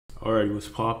Alright, what's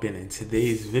poppin'? In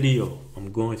today's video,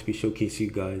 I'm going to be showcasing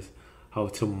you guys how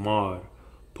to mod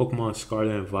Pokemon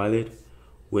Scarlet and Violet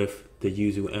with the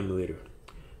Yuzu Emulator.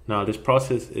 Now, this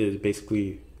process is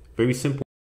basically very simple,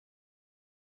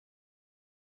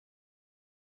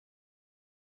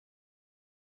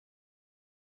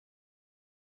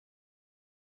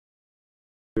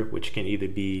 which can either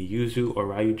be Yuzu or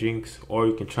Ryujinx, or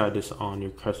you can try this on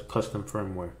your custom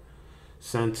firmware.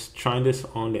 Since trying this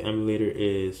on the emulator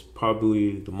is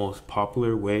probably the most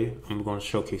popular way, I'm going to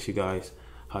showcase you guys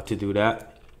how to do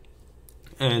that.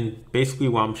 And basically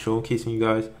what I'm showcasing you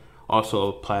guys also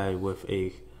apply with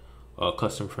a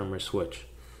custom firmware switch.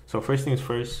 So first things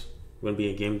first, we're going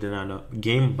to be at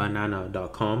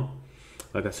GameBanana.com.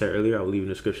 Like I said earlier, I'll leave in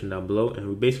the description down below. And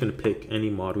we're basically going to pick any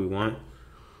mod we want.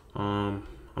 I'm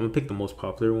going to pick the most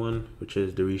popular one, which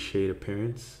is the reshade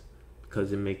appearance,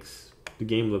 because it makes the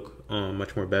game look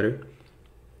much more better.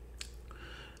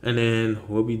 And then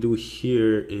what we do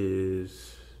here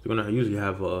is we're gonna usually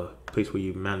have a place where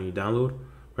you manually download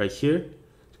right here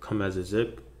to come as a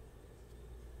zip,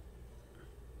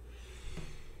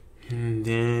 and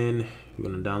then we're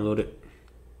gonna download it.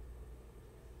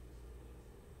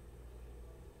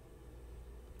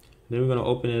 Then we're gonna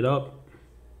open it up.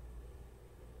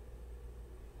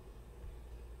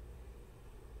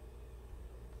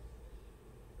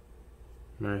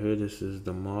 Right here, this is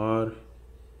the mod.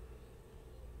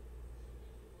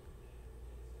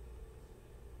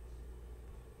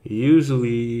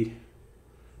 Usually,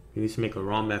 you need to make a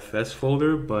ROM-FS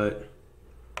folder, but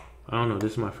I don't know.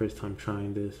 This is my first time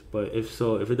trying this. But if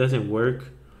it doesn't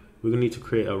work, we're gonna need to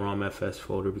create a ROM-FS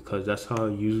folder, because that's how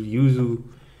Yuzu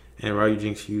and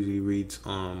Ryujinx usually reads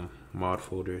mod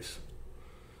folders.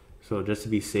 So just to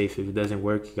be safe, if it doesn't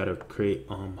work, you gotta create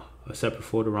a separate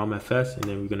folder, ROM-FS, and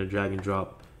then we're gonna drag and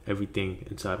drop everything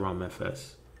inside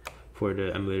ROM-FS for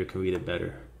the emulator can read it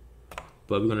better.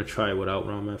 But we're gonna try it without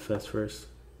ROM-FS first,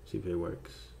 see if it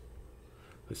works.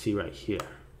 Let's see right here.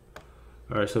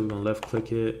 All right, so we're gonna left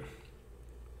click it.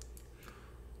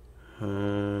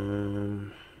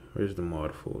 Where's the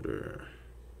mod folder?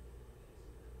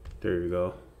 There we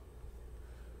go.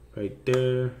 Right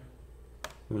there.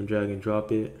 I'm gonna drag and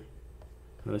drop it.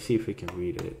 Let's see if it can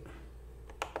read it.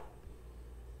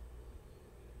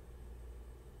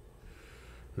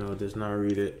 No, it does not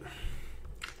read it.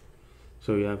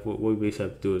 So yeah, what we basically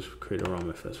have to do is create a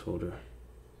ROM-FS folder.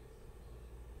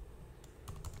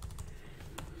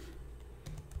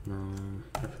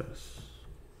 ROM-FS.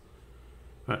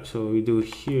 Alright, so what we do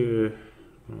here,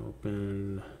 I'm gonna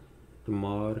open the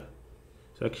mod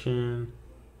section.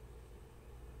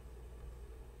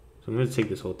 So I'm gonna take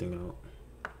this whole thing out.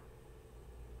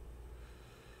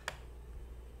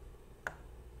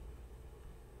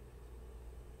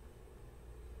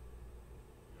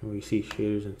 And we see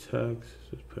shaders and tags,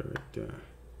 so just put it right there.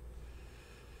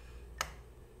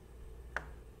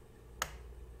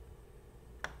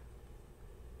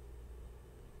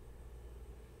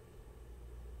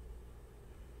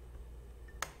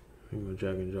 I'm gonna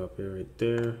drag and drop it right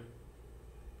there.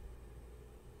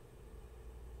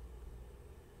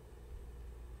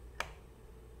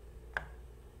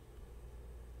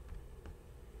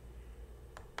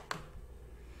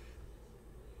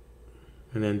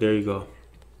 And then there you go.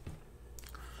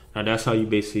 Now that's how you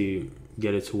basically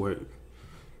get it to work.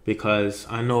 Because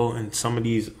I know in some of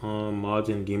these mods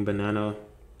in Game Banana,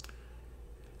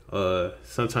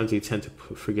 sometimes they tend to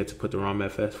forget to put the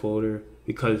ROM-FS folder,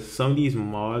 because some of these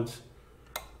mods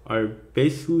are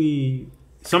basically,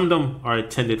 some of them are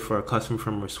intended for a custom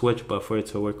firmware switch, but for it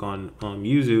to work on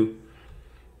Yuzu,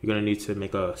 you're gonna need to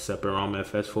make a separate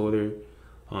ROM-FS folder.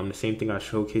 The same thing I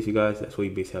showcase you guys, that's what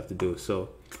you basically have to do. So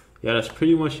yeah, that's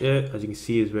pretty much it. As you can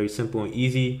see, it's very simple and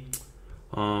easy.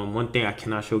 One thing, I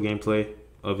cannot show gameplay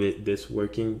of this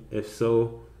working. If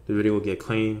so, the video will get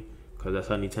claimed, because that's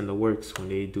how Nintendo works when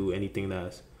they do anything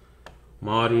that's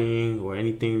modding or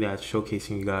anything that's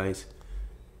showcasing you guys,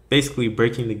 basically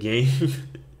breaking the game,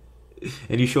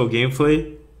 and you show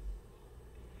gameplay,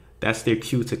 that's their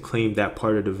cue to claim that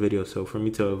part of the video. So for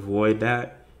me to avoid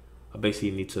that, I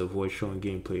basically need to avoid showing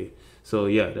gameplay. So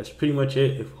yeah, that's pretty much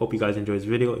it. Hope you guys enjoyed this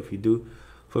video. If you do,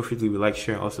 feel free to leave a like,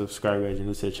 share, and also subscribe if you're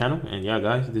new to the channel. And yeah,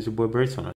 guys, this is your boy Birdson.